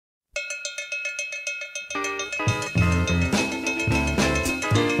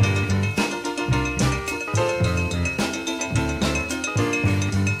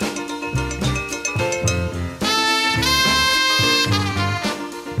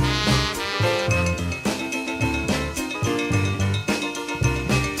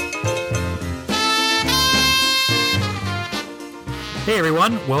Hey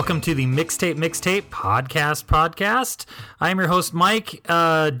everyone, welcome to the Mixtape podcast. I am your host Mike.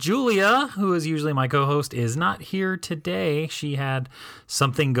 Julia, who is usually my co-host, is not here today. She had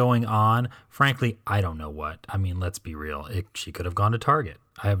something going on. Frankly, I don't know what. I mean, let's be real. She could have gone to Target.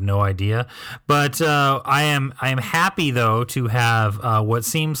 I have no idea. But I am happy though to have what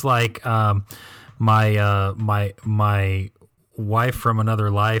seems like my wife from another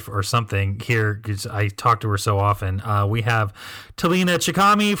life or something here, because I talk to her so often. We have Talina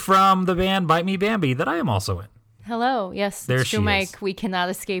Chikami from the band Bite Me Bambi that I am also in. Hello. Yes, there it's true, Mike. is. We cannot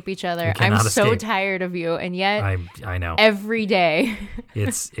escape each other. I'm so tired of you, and yet I know every day.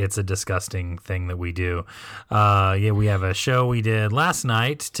 it's a disgusting thing that we do. We have a show we did last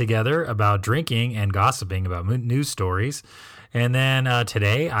night together about drinking and gossiping about news stories, and then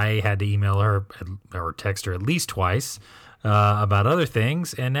today I had to email her or text her at least twice about other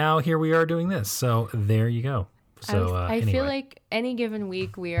things, and now here we are doing this. So there you go. So I feel like any given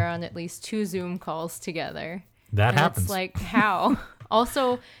week we are on at least 2 Zoom calls together. That happens. It's like, how?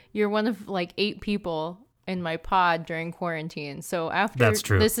 Also, you're one of like 8 people in my pod during quarantine. So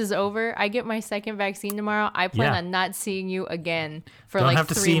after this is over, I get my second vaccine tomorrow. I plan on not seeing you again for Don't like have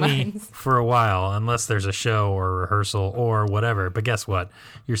to 3 see months. me for a while unless there's a show or rehearsal or whatever. But guess what?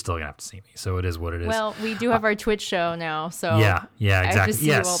 You're still gonna have to see me. So it is what it is. Well, we do have our Twitch show now, so yeah, exactly. I have to see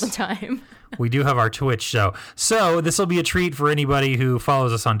you all the time. We do have our Twitch show. So this will be a treat for anybody who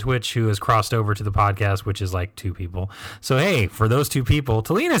follows us on Twitch who has crossed over to the podcast, which is like 2 people. So, hey, for those 2 people,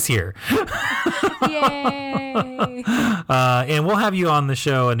 Talina's here. Yay! And we'll have you on the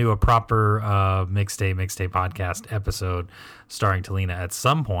show and do a proper mixtape podcast episode starring Talina at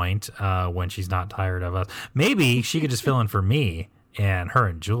some point when she's not tired of us. Maybe she could just fill in for me. And her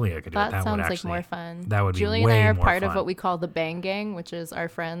and Julia could do it. That sounds like more fun. That would Julia be way and I are more part fun. of what we call the Bang Gang, which is our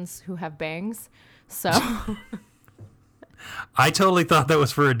friends who have bangs. So I totally thought that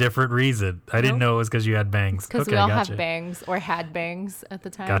was for a different reason. I didn't know it was because you had bangs. Because we all have bangs or had bangs at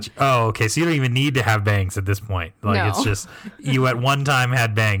the time. Gotcha. Oh, okay. So you don't even need to have bangs at this point. Like no. It's just you at one time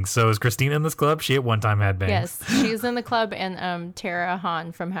had bangs. So is Christina in this club? She at one time had bangs. Yes, she's in the club, and Tara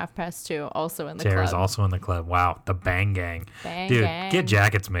Han from Half Past 2 also in the club. Tara's also in the club. Wow, the Bang Gang. Dude, get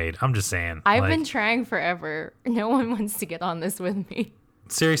jackets made. I'm just saying. I've been trying forever. No one wants to get on this with me.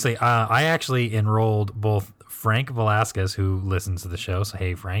 Seriously, I actually enrolled both Frank Velasquez, who listens to the show. So,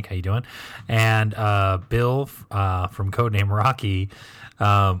 hey, Frank, how you doing? And Bill from Codename Rocky.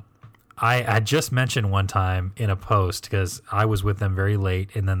 I had just mentioned one time in a post because I was with them very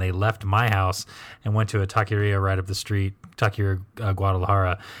late, and then they left my house and went to a taqueria right up the street, Taqueria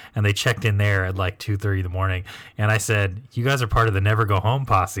Guadalajara, and they checked in there at like 2:30 in the morning. And I said, "You guys are part of the Never Go Home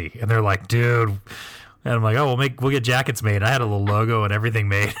posse," and they're like, "Dude." And I'm like, oh, we'll get jackets made. I had a little logo and everything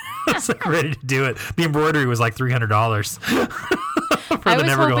made. I was like ready to do it. The embroidery was like $300. I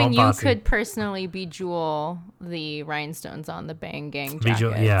was hoping you could personally bejewel the rhinestones on the Bang Gang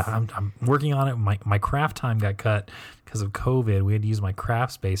jackets. Yeah, I'm working on it. My craft time got cut because of COVID. We had to use my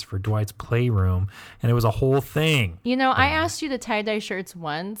craft space for Dwight's playroom, and it was a whole thing. You know, I asked you to tie-dye shirts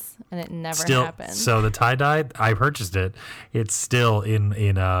once, and it never happened. So the tie-dye, I purchased it. It's still in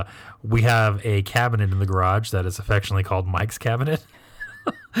we have a cabinet in the garage that is affectionately called Mike's cabinet.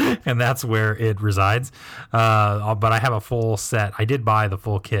 And that's where it resides. But I have a full set. I did buy the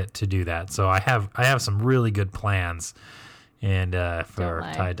full kit to do that. So I have some really good plans and for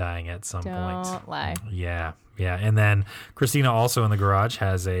tie-dyeing at some point. Don't lie. Yeah. And then Christina also in the garage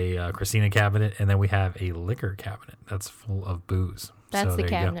has a Christina cabinet, and then we have a liquor cabinet that's full of booze. That's the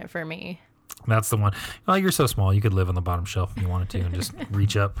cabinet for me. That's the one. Well, you're so small. You could live on the bottom shelf if you wanted to and just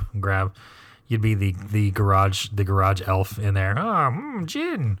reach up and grab. You'd be the garage elf in there. Oh,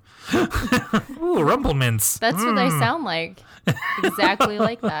 gin. Ooh, Rumplemints. That's what I sound like. Exactly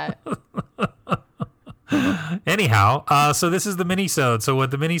like that. Anyhow, so this is the mini-sode. So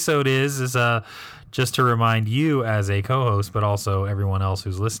what the mini-sode is just to remind you as a co-host, but also everyone else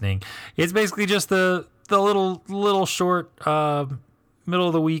who's listening, it's basically just the little short middle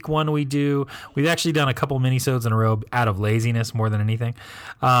of the week one we do. We've actually done a couple minisodes in a row out of laziness more than anything.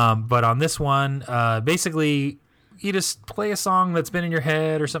 But on this one, basically you just play a song that's been in your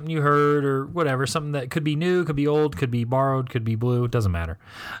head or something you heard or whatever, something that could be new, could be old, could be borrowed, could be blue. It doesn't matter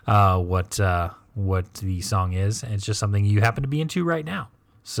what the song is. It's just something you happen to be into right now.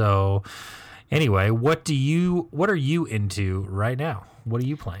 So anyway, what are you into right now? What are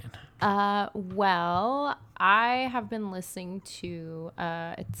you playing? Well, I have been listening to,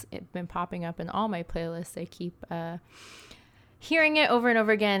 it's been popping up in all my playlists. I keep hearing it over and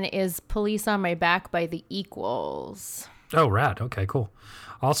over again, is Police on My Back by The Equals. Oh, rad. Okay, cool.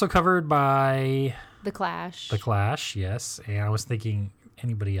 Also covered by The Clash. The Clash, yes. And I was thinking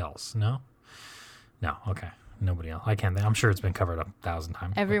anybody else. No? No, okay. Nobody else. I can't think. I'm sure it's been covered 1,000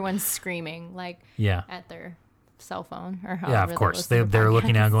 times. Everyone's screaming at their cell phone or however. Yeah, of course. They're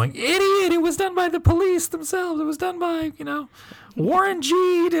looking out going, idiot, it was done by the police themselves. It was done by, Warren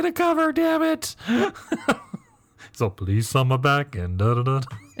G did a cover, damn it. So police on my back and da-da-da.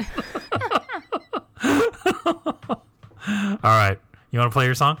 All right. You want to play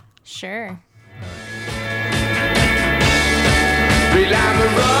your song? Sure. Well, I'm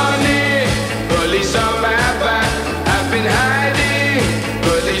running, police on my back. I've been hiding,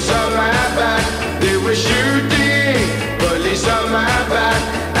 police on my back. They were shooting, police on my back.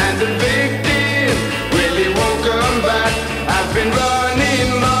 And the victim, well, he won't come back. I've been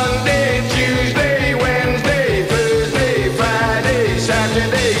running Monday, Tuesday, Wednesday, Thursday, Friday,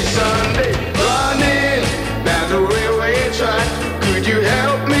 Saturday, Sunday. Running down the railway track. Could you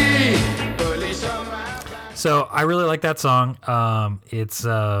help me? Police on my back. So I really like that song. It's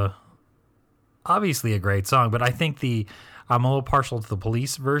obviously a great song, but I think I'm a little partial to the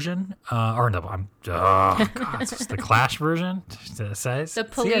Police version. It's just the Clash version. The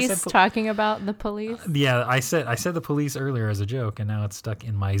Police talking about the police. Yeah, I said the Police earlier as a joke, and now it's stuck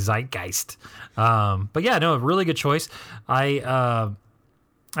in my zeitgeist. But yeah, no, a really good choice. I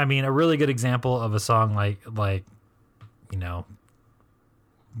mean, a really good example of a song like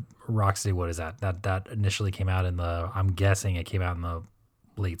Rocksteady. What is that? That initially came out I'm guessing it came out in the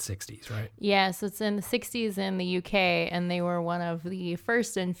late 60s, right? Yes, it's in the 60s in the UK, and they were one of the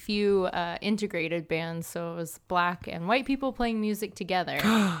first and few integrated bands. So it was black and white people playing music together.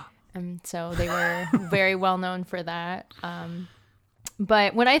 And so they were very well known for that.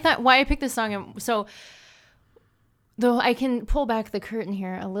 But when I thought why I picked this song, though I can pull back the curtain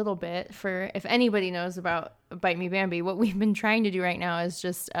here a little bit for if anybody knows about Bite Me Bambi, what we've been trying to do right now is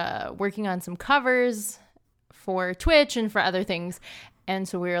just working on some covers for Twitch and for other things. And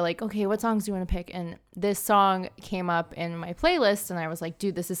so we were like, okay, what songs do you want to pick? And this song came up in my playlist, and I was like,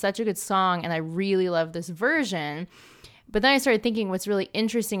 dude, this is such a good song, and I really love this version. But then I started thinking what's really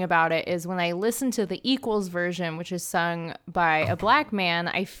interesting about it is when I listen to the Equals version, which is sung by a black man,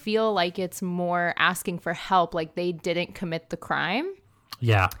 I feel like it's more asking for help, like they didn't commit the crime.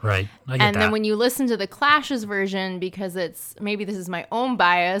 Yeah, right. I get and that. then when you listen to the Clash's version, because it's, maybe this is my own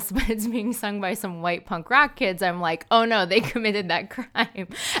bias, but it's being sung by some white punk rock kids, I'm like, oh no, they committed that crime.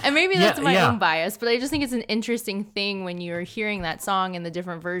 And maybe that's my own bias, but I just think it's an interesting thing when you're hearing that song and the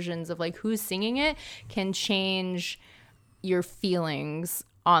different versions of like who's singing it can change your feelings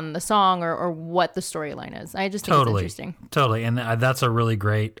on the song or what the storyline is. I just think it's interesting. Totally. And that's a really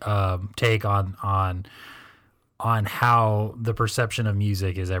great take on how the perception of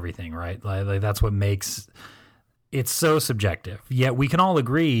music is everything, right? Like that's what makes it so subjective. Yet we can all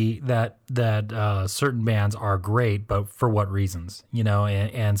agree that certain bands are great, but for what reasons,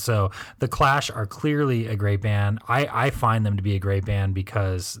 And so the Clash are clearly a great band. I find them to be a great band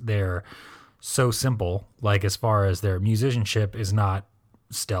because they're so simple. Like as far as their musicianship is not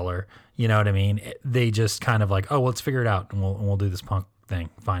stellar, you know what I mean? They just kind of like, oh, let's figure it out, and we'll do this punk thing.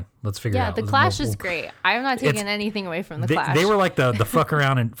 Fine, let's figure it out. Yeah, the Clash is great. I'm not taking anything away from the Clash. They were like the fuck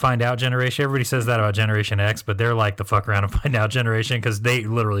around and find out generation. Everybody says that about Generation X, but they're like the fuck around and find out generation because they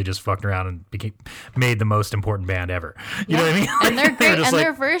literally just fucked around and made the most important band ever. You know what I mean? And they're great, and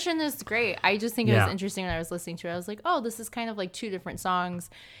their version is great. I just think it was interesting when I was listening to it. I was like, oh, this is kind of like two different songs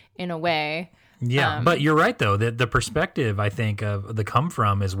in a way. Yeah, but you're right, though. The perspective, I think, of the come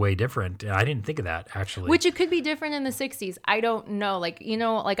from is way different. I didn't think of that, actually. Which it could be different in the 60s. I don't know. Like,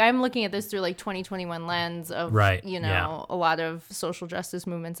 I'm looking at this through, like, 2021 lens of, a lot of social justice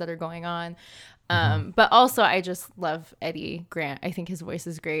movements that are going on. But also, I just love Eddie Grant. I think his voice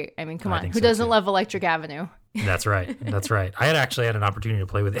is great. I mean, come on. Who doesn't love Electric Avenue? That's right. That's right. I had actually had an opportunity to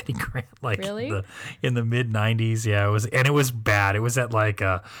play with Eddie Grant, in the mid '90s. Yeah, it was bad. It was at like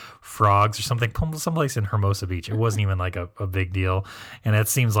Frogs or something, someplace in Hermosa Beach. It wasn't even like a big deal. And it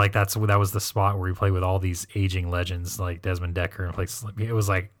seems like that was the spot where he played with all these aging legends like Desmond Decker and places. It was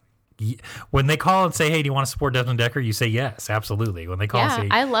like when they call and say, "Hey, do you want to support Desmond Decker?" You say yes, absolutely. When they call and say,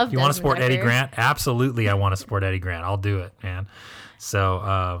 "I love," "Do you want to support Eddie Grant?" Absolutely, I want to support Eddie Grant. I'll do it, man.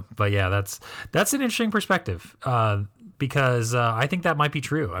 So, but yeah, that's an interesting perspective because I think that might be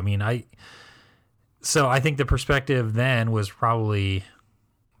true. I mean, I think the perspective then was probably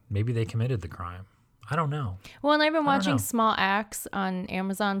maybe they committed the crime. I don't know. Well, and I've been watching Small Axe on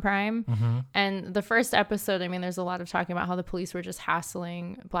Amazon Prime, and the first episode, I mean, there's a lot of talking about how the police were just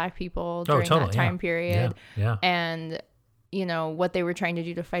hassling Black people during that time period. Yeah. And you know, what they were trying to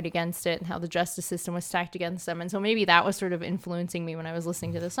do to fight against it and how the justice system was stacked against them. And so maybe that was sort of influencing me when I was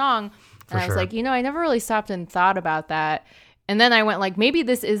listening to the song. And I was like, you know, I never really stopped and thought about that. And then I went like, maybe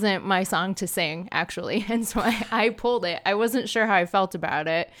this isn't my song to sing, actually. And so I pulled it. I wasn't sure how I felt about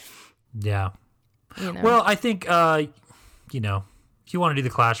it. Yeah. You know. Well, I think, you know, if you want to do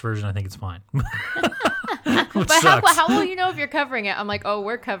the Clash version, I think it's fine. But how will you know if you're covering it? I'm like, oh,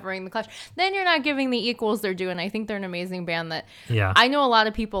 we're covering the Clash. Then you're not giving the equals their due. And I think they're an amazing band that I know a lot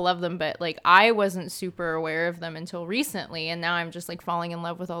of people love them, but like I wasn't super aware of them until recently. And now I'm just like falling in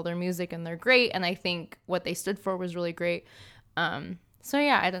love with all their music and they're great. And I think what they stood for was really great. So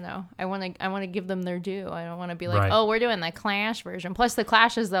yeah, I don't know. I want to give them their due. I don't want to be like, oh, we're doing the Clash version. Plus the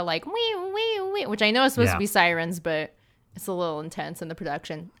Clash is the like wee wee wee, which I know is supposed to be sirens, but it's a little intense in the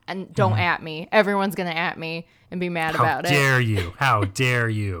production. And don't at me. Everyone's gonna at me and be mad about it. How dare you? How dare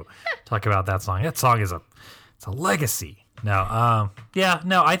you talk about that song? That song is it's a legacy. No,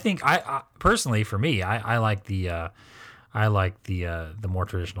 I think I personally for me, I like the more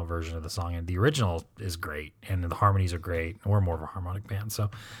traditional version of the song, and the original is great, and the harmonies are great. We're more of a harmonic band, so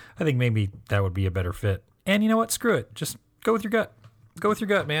I think maybe that would be a better fit. And you know what? Screw it. Just go with your gut. Go with your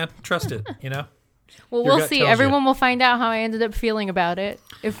gut, man. Trust it. You know. Well, we'll see. Everyone will find out how I ended up feeling about it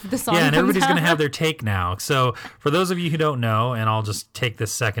if the song comes out. Yeah, and everybody's going to have their take now. So for those of you who don't know, and I'll just take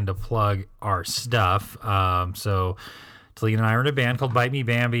this second to plug our stuff. So Talina and I are in a band called Bite Me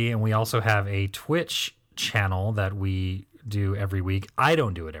Bambi, and we also have a Twitch channel that we do every week. I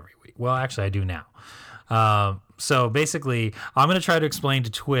don't do it every week. Well, actually, I do now. So basically, I'm going to try to explain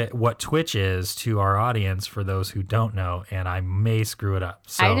to what Twitch is to our audience for those who don't know, and I may screw it up.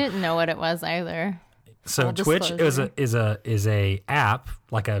 So, I didn't know what it was either. So Twitch is a app,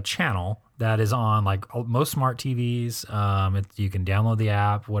 like a channel that is on like most smart TVs. You can download the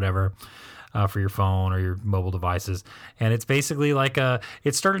app, whatever. For your phone or your mobile devices. And it's basically like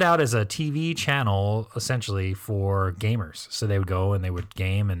it started out as a TV channel essentially for gamers. So they would go and they would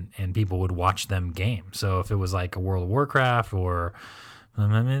game and people would watch them game. So if it was like a World of Warcraft or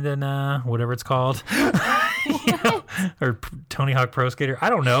whatever it's called, you know, or Tony Hawk Pro Skater. I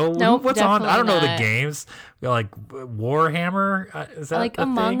don't know. Nope, what's on. I don't know the games. Like Warhammer. Is that like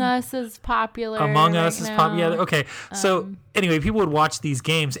Among Us is popular? Among Us is popular. Yeah. Okay. So anyway, people would watch these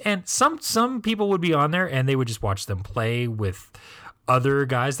games, and some people would be on there, and they would just watch them play with other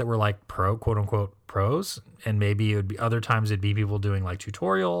guys that were like quote unquote pros, and maybe it would be other times it'd be people doing like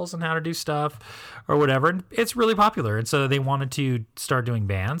tutorials on how to do stuff or whatever. And it's really popular, and so they wanted to start doing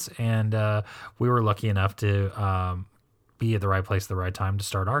bands, and we were lucky enough to be at the right place at the right time to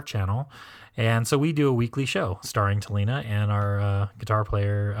start our channel. And so we do a weekly show starring Talina and our guitar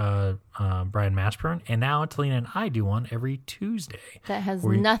player Brian Mashburn, and now Talina and I do one every Tuesday that has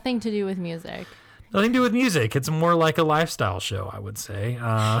nothing to do with music. Nothing to do with music. It's more like a lifestyle show, I would say.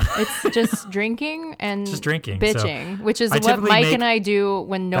 It's just drinking and bitching, so which is what Mike and I do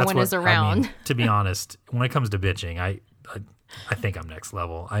when no one is around. I mean, to be honest, when it comes to bitching, I think I'm next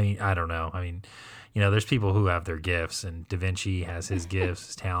level. I mean, I don't know. I mean, you know, there's people who have their gifts, and Da Vinci has his gifts,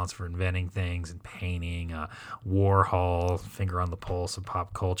 his talents for inventing things and painting. Warhol, finger on the pulse of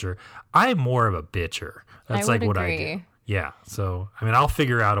pop culture. I'm more of a bitcher. That's like what I do. Yeah, so, I mean, I'll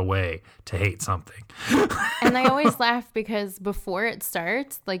figure out a way to hate something. And I always laugh because before it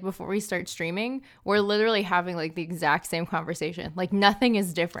starts, like before we start streaming, we're literally having like the exact same conversation. Like nothing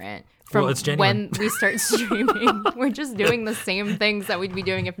is different from when we start streaming. We're just doing the same things that we'd be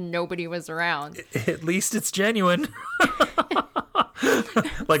doing if nobody was around. At least it's genuine.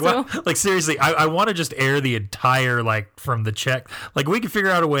 Like seriously, I want to just air the entire, like, from the check. Like, we could figure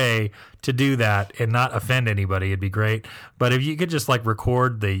out a way to do that and not offend anybody. It'd be great. But if you could just like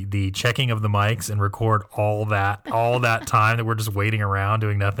record the checking of the mics and record all that time that we're just waiting around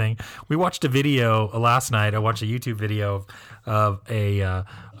doing nothing. We watched a video last night. I watched a YouTube video of a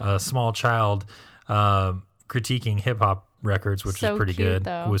small child critiquing hip hop records, which is pretty good.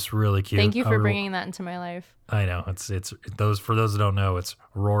 Though. It was really cute. Thank you for bringing that into my life. I know it's those, for those who don't know, it's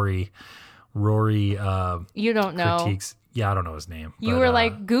Rory. You don't know. Critiques. Yeah, I don't know his name. You were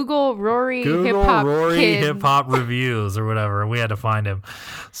like, Google Rory hip hop reviews or whatever. We had to find him.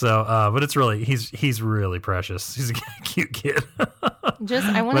 So, but it's really, he's really precious. He's a cute kid.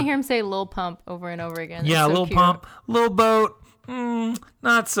 I want to hear him say Lil Pump over and over again. Yeah, Lil Pump, Lil Boat.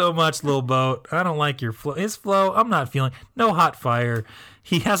 Not so much Lil Boat. I don't like your flow. His flow, I'm not feeling. No Hot Fire.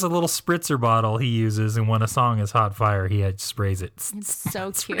 He has a little spritzer bottle he uses, and when a song is Hot Fire, he sprays it. It's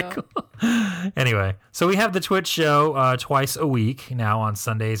so cute. Cool. Anyway, so we have the Twitch show twice a week now on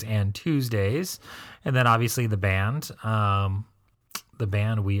Sundays and Tuesdays, and then obviously the band.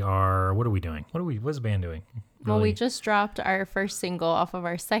 We are. What are we doing? What's the band doing? Well, we just dropped our first single off of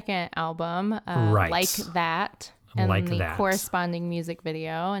our second album, Like That, and the corresponding music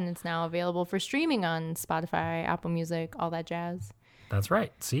video, and it's now available for streaming on Spotify, Apple Music, all that jazz. That's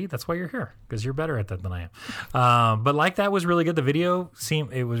right. See, that's why you're here, because you're better at that than I am. But Like That was really good. The video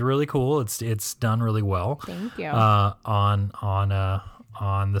it was really cool. It's done really well. Thank you.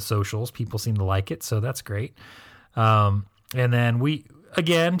 On the socials, people seem to like it, so that's great. And then we,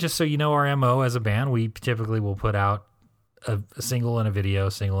 again, just so you know, our MO as a band, we typically will put out a single and a video,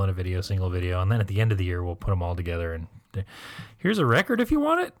 single and a video, single video, and then at the end of the year we'll put them all together and here's a record if you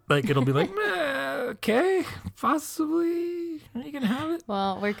want it. Like, it'll be like, okay, possibly you can have it.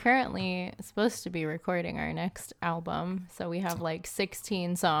 Well, we're currently supposed to be recording our next album, so we have like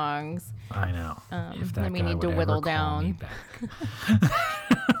 16 songs. I know. Then we need to whittle down.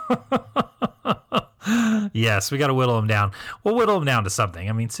 Yes, we got to whittle them down. We'll whittle them down to something.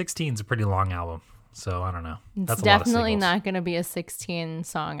 I mean, 16 is a pretty long album. So I don't know. It's definitely not going to be a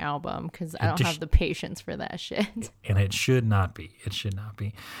 16-song album because I don't have the patience for that shit. And it should not be. It should not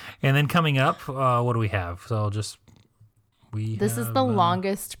be. And then coming up, what do we have? So this is the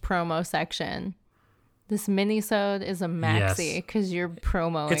longest promo section. This mini-sode is a maxi because you're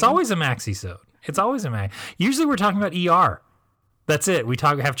promoing. It's always a maxi-sode. It's always a maxi. Usually we're talking about ER. That's it. We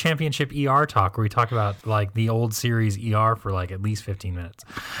have championship ER talk where we talk about like the old series ER for like at least 15 minutes.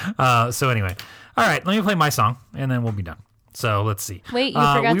 So anyway, all right, let me play my song and then we'll be done. So let's see. Wait, you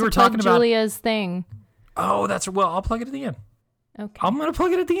forgot to plug Julia's thing. Oh, I'll plug it at the end. Okay. I'm going to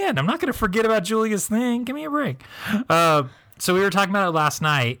plug it at the end. I'm not going to forget about Julia's thing. Give me a break. So we were talking about it last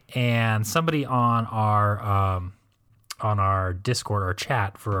night and somebody on our Discord, our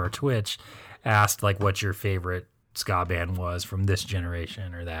chat for our Twitch asked like, what's your favorite ska band was from this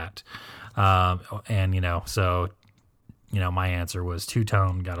generation or that. And, so, my answer was Two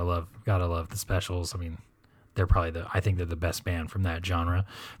Tone. Gotta love the Specials. I mean, I think they're the best band from that genre,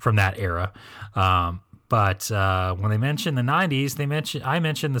 from that era. But when they mentioned the 90s, I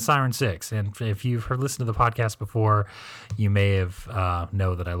mentioned the Siren Six. And if you've listened to the podcast before, you may have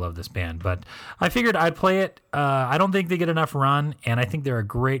know that I love this band. But I figured I'd play it. I don't think they get enough run, and I think they're a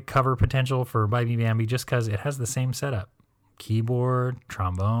great cover potential for Bite Me Bambi just because it has the same setup. Keyboard,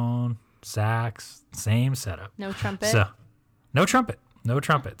 trombone, sax, same setup. No trumpet? So, no trumpet.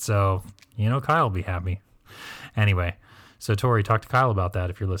 So, Kyle will be happy. Anyway, so Tori, talk to Kyle about that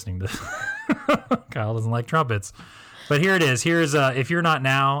if you're listening to this. Kyle doesn't like trumpets. But here it is. Here's If You're Not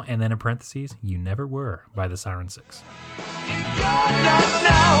Now, and then in parentheses, You Never Were by the Siren Six. If you're not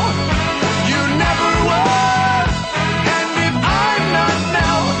now, you never were. And if I'm not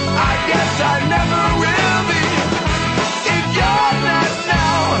now, I guess I never will be. If you're not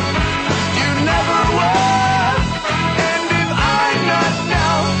now, you never were. And if I'm not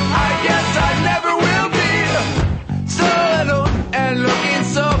now, I guess I never will be. So little and looking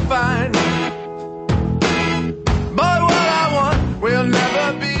so fine. But what I want will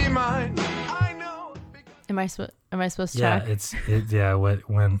never be mine. I know. Am I supposed to talk?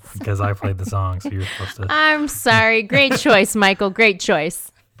 Because I played the song, so you're supposed to. I'm sorry. Great choice, Michael. Great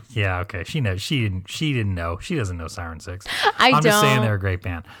choice. Yeah, okay. She knows. She didn't know. She doesn't know Siren Six. I'm just saying they're a great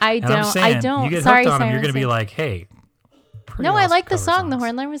band. I don't. You get sorry, hooked on them, Siren you're going to be Six. like, hey. No, I like the song. Songs. The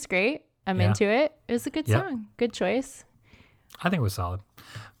horn line was great. I'm into it. It was a good song. Good choice. I think it was solid.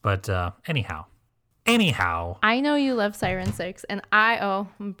 But anyhow. I know you love Siren Six, and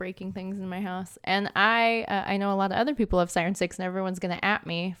I'm breaking things in my house. And I know a lot of other people love Siren Six, and everyone's going to at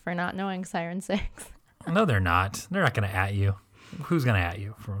me for not knowing Siren Six. No, they're not. They're not going to at you. Who's going to at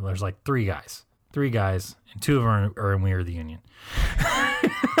you? There's like three guys, and two of them are in We Are the Union.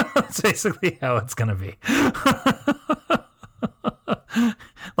 That's basically how it's going to be.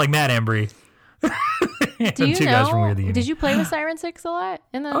 Like Matt Embry. Do you know? Did you play with Siren Six a lot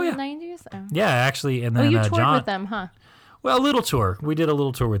in the 90s? Oh. Yeah, actually. And then you toured with them, huh? Well, a little tour. We did a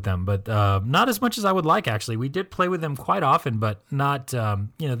little tour with them, but not as much as I would like, actually. We did play with them quite often, but not,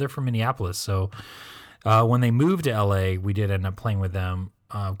 they're from Minneapolis. So when they moved to LA, we did end up playing with them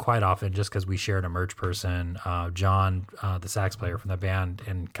quite often just because we shared a merch person. John, the sax player from that band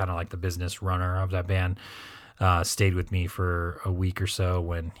and kind of like the business runner of that band, stayed with me for a week or so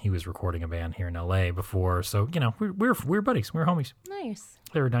when he was recording a band here in LA before. So, we're buddies. We're homies. Nice.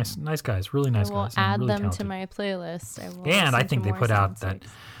 They were nice guys, really nice guys. I will add really them talented. to my playlist. I think they put out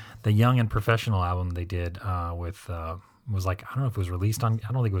the Young and Professional album they did with was like, I don't know if it was released on,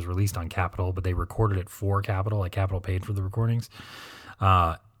 I don't think it was released on Capitol, but they recorded it for Capitol, like Capitol paid for the recordings.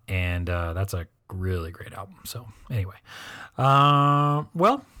 And that's a really great album. So anyway,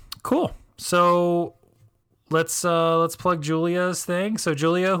 well, cool. So let's plug Julia's thing. So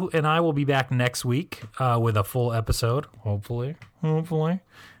Julia and I will be back next week with a full episode, hopefully,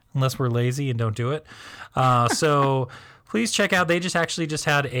 unless we're lazy and don't do it. So please check out. They just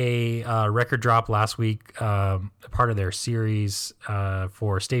had a record drop last week, part of their series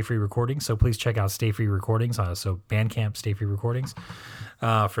for Stay Free Recordings. So please check out Stay Free Recordings. So Bandcamp, Stay Free Recordings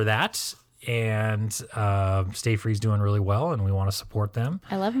for that. And Stay Free's doing really well, and we want to support them.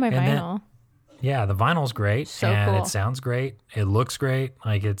 I love my vinyl. Yeah, the vinyl's great, and cool. It sounds great. It looks great.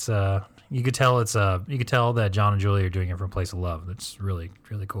 Like you could tell that John and Julie are doing it from a place of love. It's really,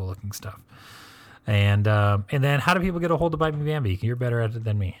 really cool looking stuff. And then how do people get a hold of Bite Me Bambi? You're better at it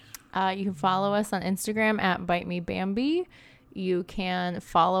than me. You can follow us on Instagram at Bite Me Bambi. You can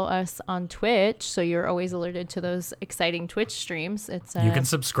follow us on Twitch, so you're always alerted to those exciting Twitch streams. You can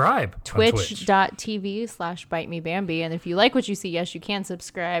subscribe. Twitch.tv/Bite Me Bambi. And if you like what you see, yes, you can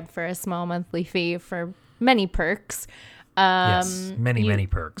subscribe for a small monthly fee for many perks. Yes, many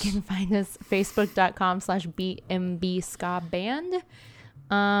perks. You can find us facebook.com/BMB Ska Band.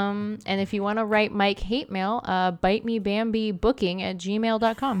 And if you want to write Mike hate mail,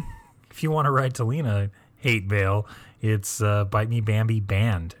 bitemebambibooking@gmail.com. If you want to write to Lena hate mail, it's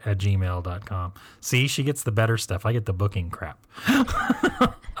bitemebambiband@gmail.com. See, she gets the better stuff. I get the booking crap.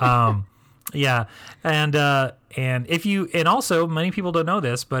 Yeah. And also many people don't know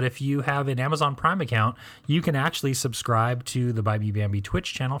this, but if you have an Amazon Prime account, you can actually subscribe to the Bite Me Bambi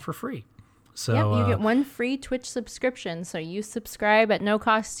Twitch channel for free. So you get one free Twitch subscription. So you subscribe at no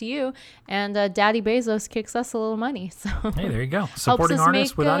cost to you, and Daddy Bezos kicks us a little money. So hey, there you go. Supporting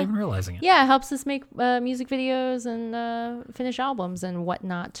artists without even realizing it. Yeah, it helps us make music videos and finish albums and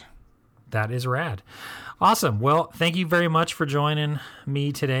whatnot. That is rad. Awesome. Well, thank you very much for joining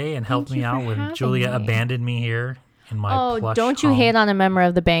me today and helping me out when Julia abandoned me here in my plush don't you home. hate on a member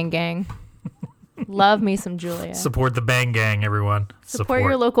of the Bang Gang. Love me some Julia. Support the Bang Gang, everyone. Support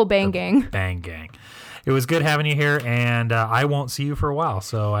your local Bang Gang. Bang Gang. It was good having you here, and I won't see you for a while,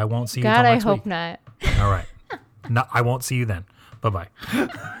 so I won't see you until next week. God, I hope not. All right. No, I won't see you then. Bye-bye.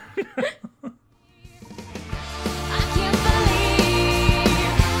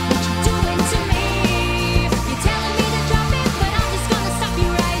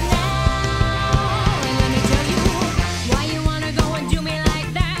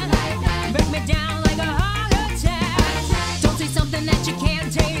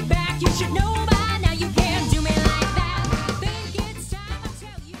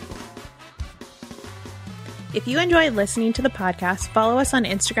 If you enjoyed listening to the podcast, follow us on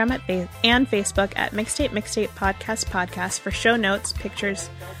Instagram and Facebook at Mixtape Podcast for show notes, pictures.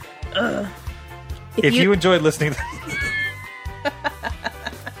 If you enjoyed listening...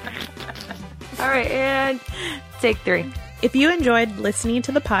 All right, and take 3. If you enjoyed listening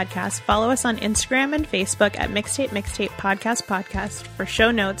to the podcast, follow us on Instagram and Facebook at Mixtape Podcast for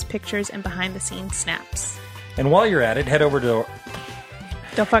show notes, pictures, and behind-the-scenes snaps. And while you're at it, head over to...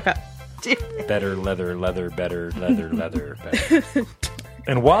 Don't fuck up. Better leather, better.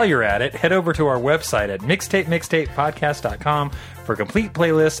 And while you're at it, head over to our website at mixtapepodcast.com for complete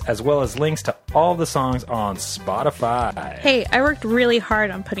playlists as well as links to all the songs on Spotify. Hey, I worked really hard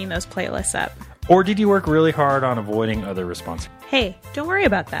on putting those playlists up. Or did you work really hard on avoiding other responses? Hey, don't worry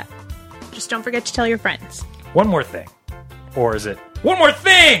about that. Just don't forget to tell your friends. One more thing. Or is it one more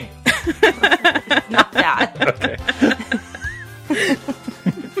thing? Not that. Okay.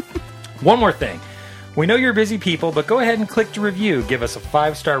 One more thing. We know you're busy people, but go ahead and click to review. Give us a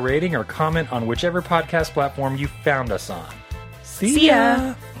 5-star rating or comment on whichever podcast platform you found us on. See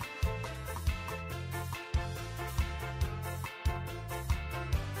ya!